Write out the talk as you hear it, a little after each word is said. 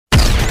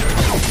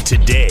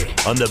Today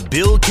on The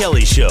Bill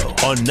Kelly Show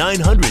on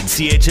 900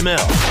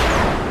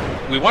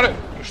 CHML. We want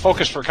to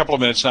focus for a couple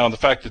of minutes now on the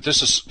fact that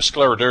this is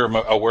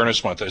Scleroderma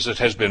Awareness Month, as it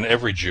has been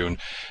every June.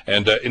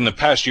 And in the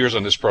past years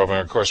on this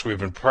program, of course, we've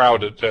been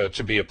proud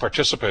to be a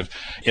participant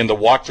in the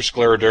Walk for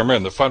Scleroderma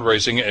and the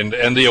fundraising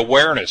and the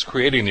awareness,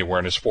 creating the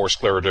awareness for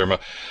scleroderma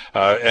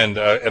and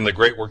the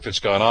great work that's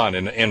gone on.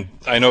 And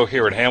I know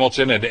here in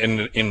Hamilton and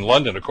in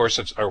London, of course,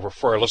 it's,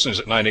 for our listeners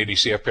at 980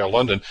 CFPL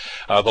London,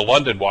 the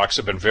London walks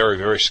have been very,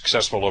 very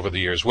successful over the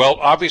years. Well,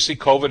 obviously,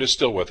 COVID is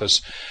still with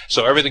us,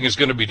 so everything is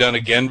going to be done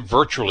again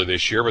virtually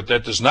this year, but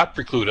that does not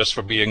preclude us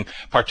from being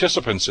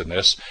participants in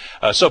this.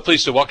 So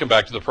pleased to welcome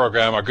back to the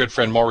program our good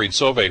friend Maureen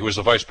Sauvé, who is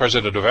the Vice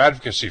President of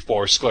Advocacy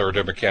for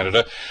Scleroderma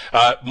Canada.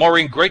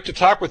 Maureen, great to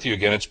talk with you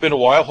again. It's been a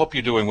while. Hope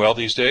you're doing well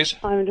these days.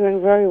 I'm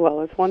doing very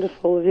well. It's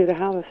wonderful of you to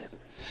have us.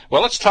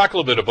 Well, let's talk a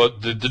little bit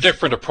about the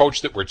different approach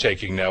that we're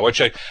taking now,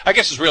 which I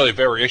guess is really a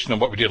variation of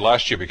what we did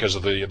last year because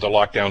of the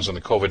lockdowns and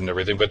the COVID and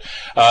everything. But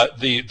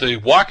the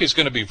walk is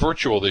going to be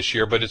virtual this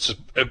year, but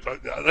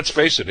let's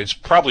face it, it's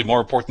probably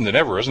more important than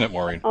ever, isn't it,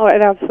 Maureen? Oh,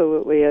 it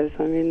absolutely is.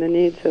 I mean, the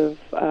needs of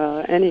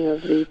any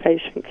of the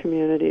patient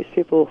communities,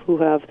 people who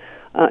have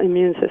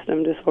immune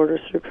system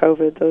disorders through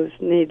COVID, those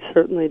needs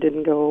certainly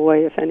didn't go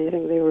away. If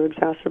anything, they were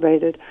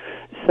exacerbated.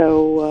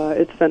 So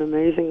it's been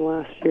amazing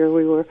last year.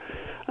 We were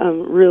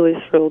really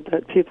thrilled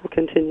that people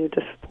continued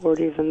to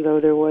support even though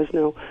there was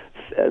no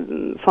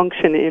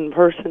function in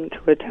person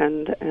to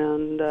attend.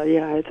 And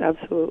it's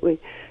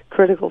absolutely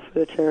critical for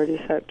the charity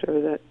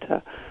sector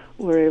that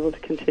we're able to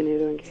continue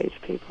to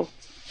engage people.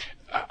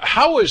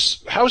 How's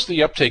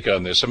the uptake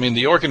on this? I mean,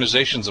 the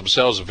organizations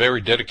themselves are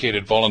very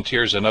dedicated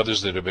volunteers and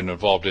others that have been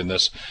involved in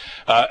this.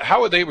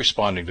 How are they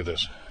responding to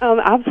this?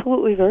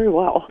 Absolutely very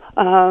well.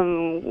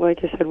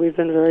 Like I said, we've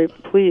been very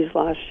pleased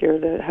last year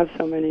to have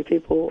so many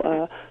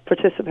people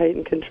participate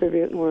and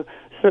contribute, and we're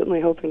certainly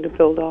hoping to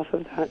build off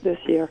of that this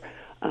year.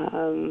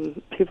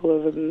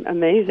 People have been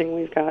amazing.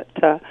 We've got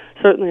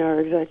certainly our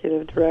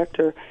executive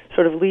director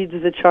sort of leads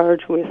the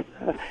charge with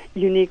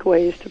unique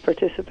ways to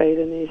participate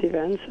in these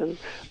events. And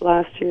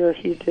last year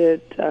he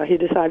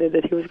decided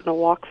that he was going to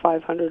walk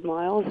 500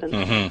 miles,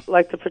 and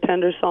like the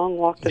Pretenders song,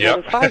 walked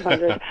another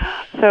 500.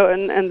 So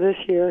and this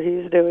year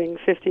he's doing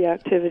 50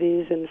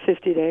 activities in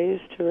 50 days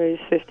to raise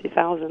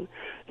 $50,000.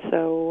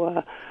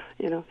 So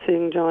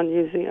seeing John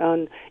using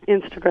on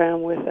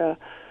Instagram with a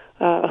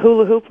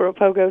hula hoop or a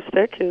pogo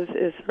stick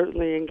is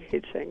certainly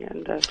engaging,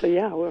 and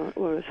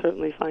we're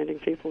certainly finding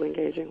people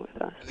engaging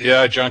with us.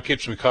 Yeah, John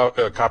keeps me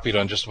copied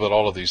on just about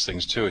all of these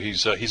things too.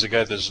 He's a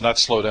guy that does not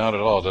slow down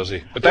at all, does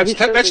he? But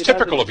that's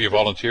typical of your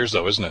volunteers,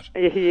 though, isn't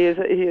it? He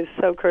is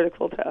so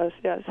critical to us.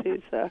 Yes,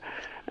 he's the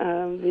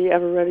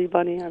ever-ready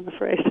bunny, I'm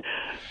afraid.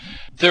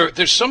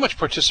 There's so much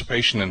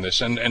participation in this,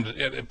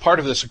 and part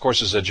of this, of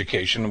course, is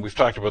education. And we've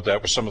talked about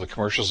that with some of the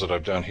commercials that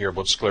I've done here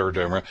about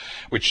scleroderma,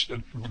 which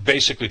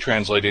basically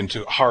translate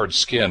into hard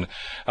skin.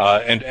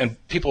 And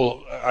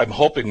people, I'm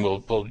hoping,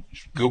 will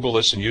Google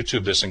this and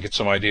YouTube this and get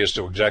some ideas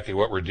to exactly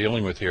what we're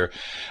dealing with here.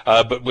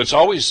 But what's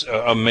always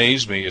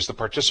amazed me is the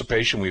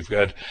participation we've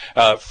got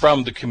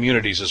from the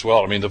communities as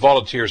well. I mean, the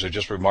volunteers are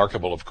just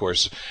remarkable, of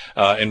course.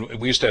 And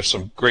we used to have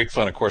some great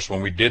fun, of course,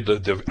 when we did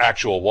the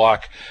actual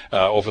walk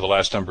over the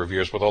last number of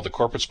years with all the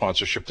corporate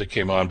sponsorship that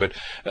came on. But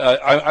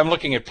I'm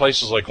looking at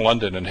places like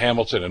London and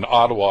Hamilton and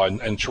Ottawa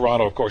and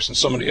Toronto, of course, and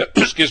so many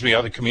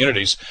other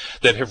communities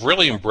that have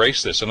really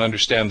embraced this and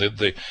understand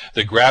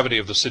the gravity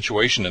of the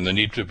situation and the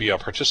need to be a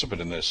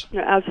participant in this.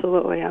 Yeah,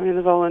 absolutely. I mean,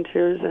 the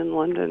volunteers in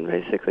London,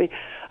 basically,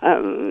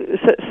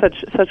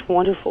 such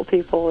wonderful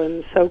people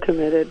and so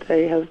committed.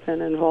 They have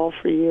been involved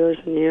for years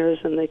and years,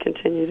 and they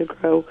continue to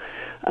grow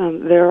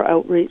their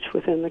outreach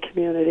within the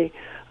community,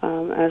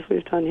 as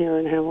we've done here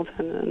in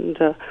Hamilton. And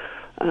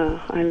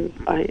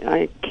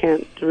I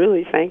can't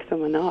really thank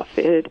them enough.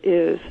 It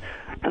is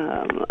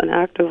an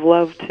act of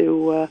love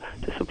to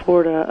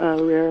support a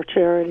rare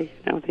charity.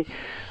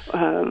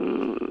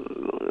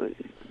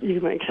 You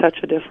make such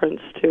a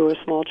difference to a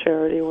small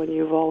charity when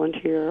you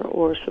volunteer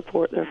or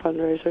support their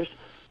fundraisers.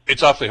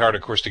 It's awfully hard,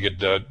 of course, to get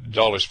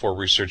dollars for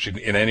research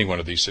in any one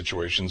of these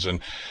situations. And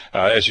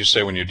as you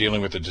say, when you're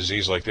dealing with a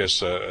disease like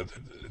this,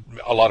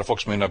 a lot of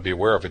folks may not be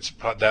aware of it's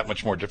that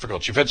much more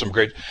difficult. You've had some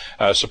great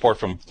support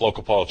from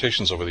local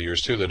politicians over the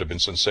years, too, that have been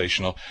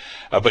sensational.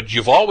 But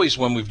you've always,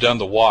 when we've done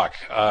the walk,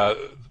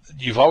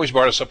 you've always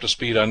brought us up to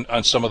speed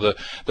on some of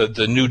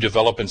the new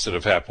developments that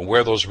have happened,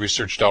 where those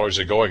research dollars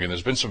are going. And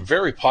there's been some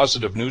very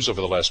positive news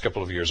over the last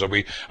couple of years. Are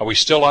we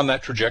still on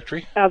that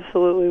trajectory?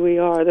 Absolutely, we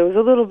are. There was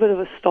a little bit of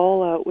a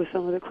stall out with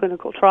some of the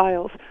clinical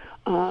trials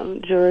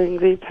during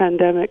the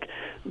pandemic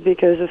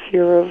because of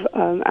fear of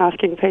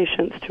asking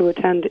patients to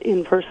attend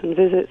in-person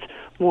visits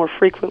more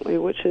frequently,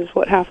 which is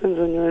what happens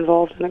when you're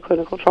involved in a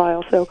clinical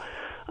trial. So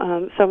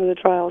some of the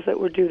trials that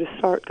were due to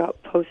start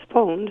got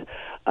postponed,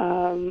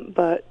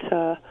 but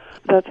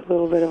that's a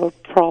little bit of a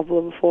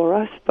problem for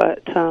us.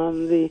 But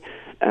the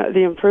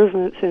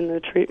improvements in the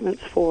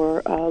treatments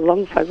for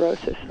lung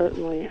fibrosis,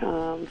 certainly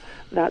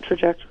that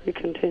trajectory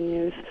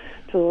continues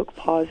to look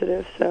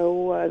positive.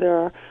 So there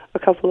are a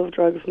couple of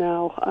drugs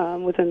now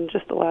within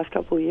just the last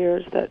couple of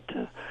years that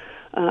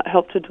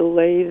help to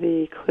delay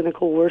the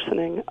clinical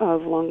worsening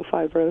of lung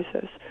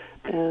fibrosis.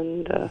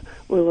 And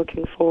we're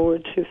looking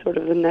forward to sort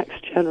of the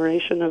next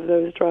generation of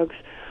those drugs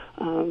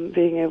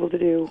being able to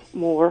do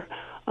more,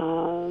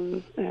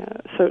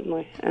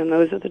 certainly. And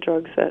those are the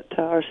drugs that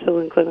are still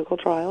in clinical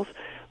trials.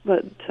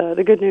 But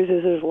the good news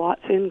is there's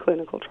lots in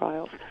clinical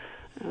trials.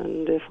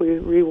 And if we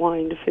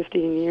rewind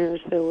 15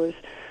 years, there was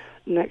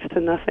next to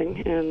nothing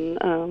in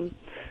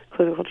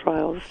clinical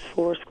trials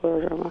for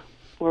scleroderma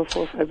or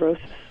for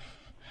fibrosis.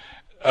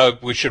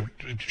 We should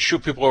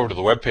shoot people over to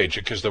the webpage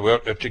because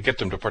to get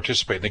them to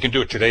participate. And they can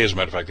do it today, as a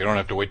matter of fact. They don't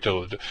have to wait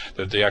till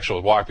the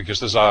actual walk, because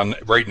this is on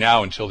right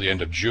now until the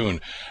end of June.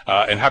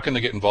 And how can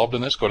they get involved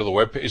in this? Go to the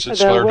webpage. Is it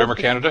Scleroderma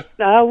Canada?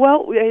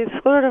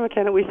 Scleroderma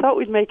Canada. We thought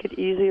we'd make it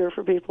easier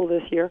for people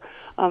this year.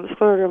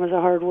 Scleroderma is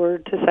a hard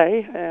word to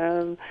say.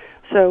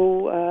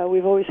 So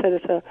we've always said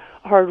it's a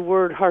hard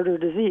word, harder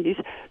disease.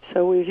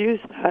 So we've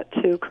used that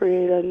to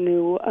create a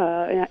new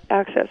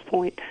access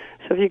point.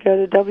 So if you go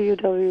to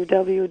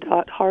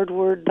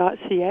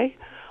www.hardword.ca,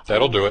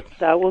 that'll do it.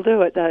 That will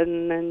do it.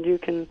 And then you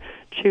can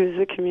choose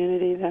the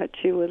community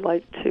that you would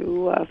like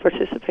to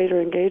participate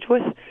or engage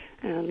with,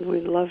 and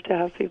we'd love to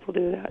have people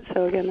do that.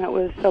 So again, that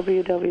was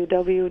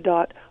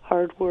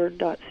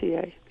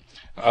www.hardword.ca.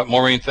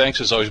 Maureen,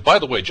 thanks as always. By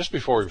the way, just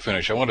before we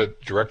finish, I want to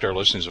direct our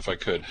listeners, if I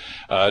could,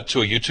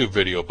 to a YouTube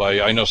video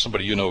by, I know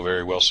somebody you know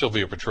very well,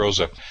 Sylvia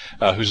Petroza,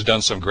 who's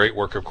done some great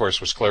work, of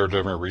course, with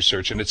scleroderma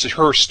research, and it's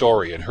her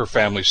story and her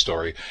family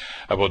story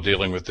about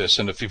dealing with this.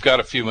 And if you've got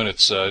a few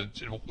minutes,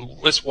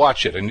 let's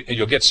watch it, and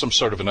you'll get some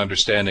sort of an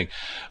understanding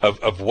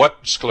of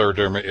what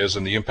scleroderma is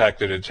and the impact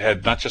that it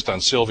had, not just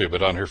on Sylvia,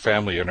 but on her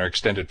family and her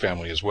extended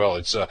family as well.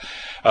 It's a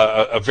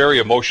very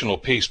emotional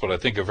piece, but I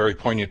think a very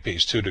poignant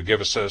piece, too, to give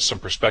us some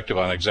perspective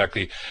on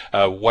exactly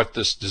what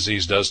this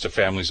disease does to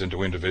families and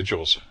to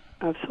individuals.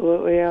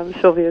 Absolutely.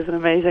 Sylvia is an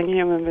amazing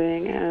human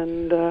being,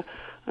 and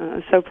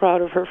I'm so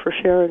proud of her for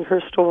sharing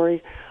her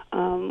story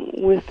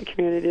with the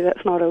community.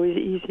 That's not always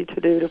easy to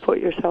do, to put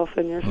yourself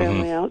and your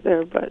family out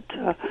there, but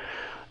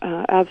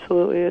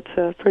absolutely, it's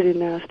a pretty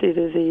nasty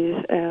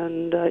disease,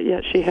 and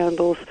yet she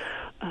handles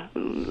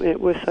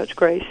it with such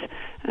grace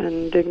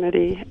and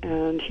dignity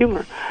and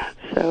humor.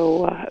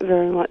 So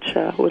very much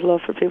would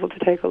love for people to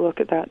take a look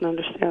at that and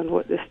understand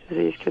what this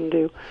disease can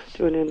do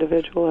to an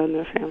individual and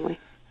their family.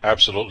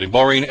 Absolutely.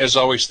 Maureen, as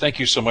always, thank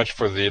you so much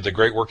for the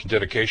great work and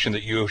dedication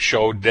that you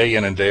show day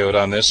in and day out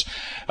on this.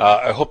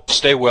 I hope to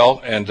stay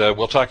well, and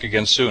we'll talk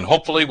again soon.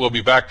 Hopefully, we'll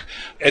be back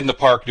in the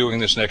park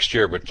doing this next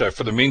year, but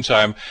for the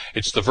meantime,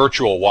 it's the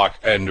virtual walk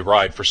and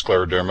ride for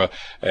scleroderma,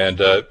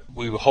 and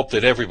we hope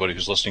that everybody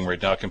who's listening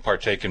right now can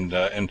partake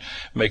and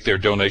make their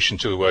donation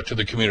to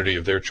the community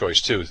of their choice,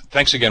 too.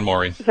 Thanks again,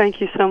 Maureen.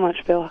 Thank you so much,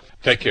 Bill.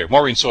 Take care.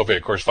 Maureen Sauvé,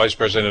 of course, Vice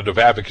President of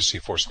Advocacy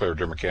for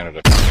Scleroderma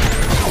Canada.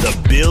 The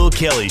Bill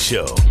Kelly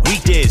Show,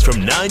 weekdays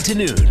from 9 to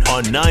noon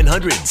on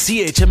 900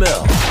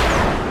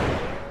 CHML.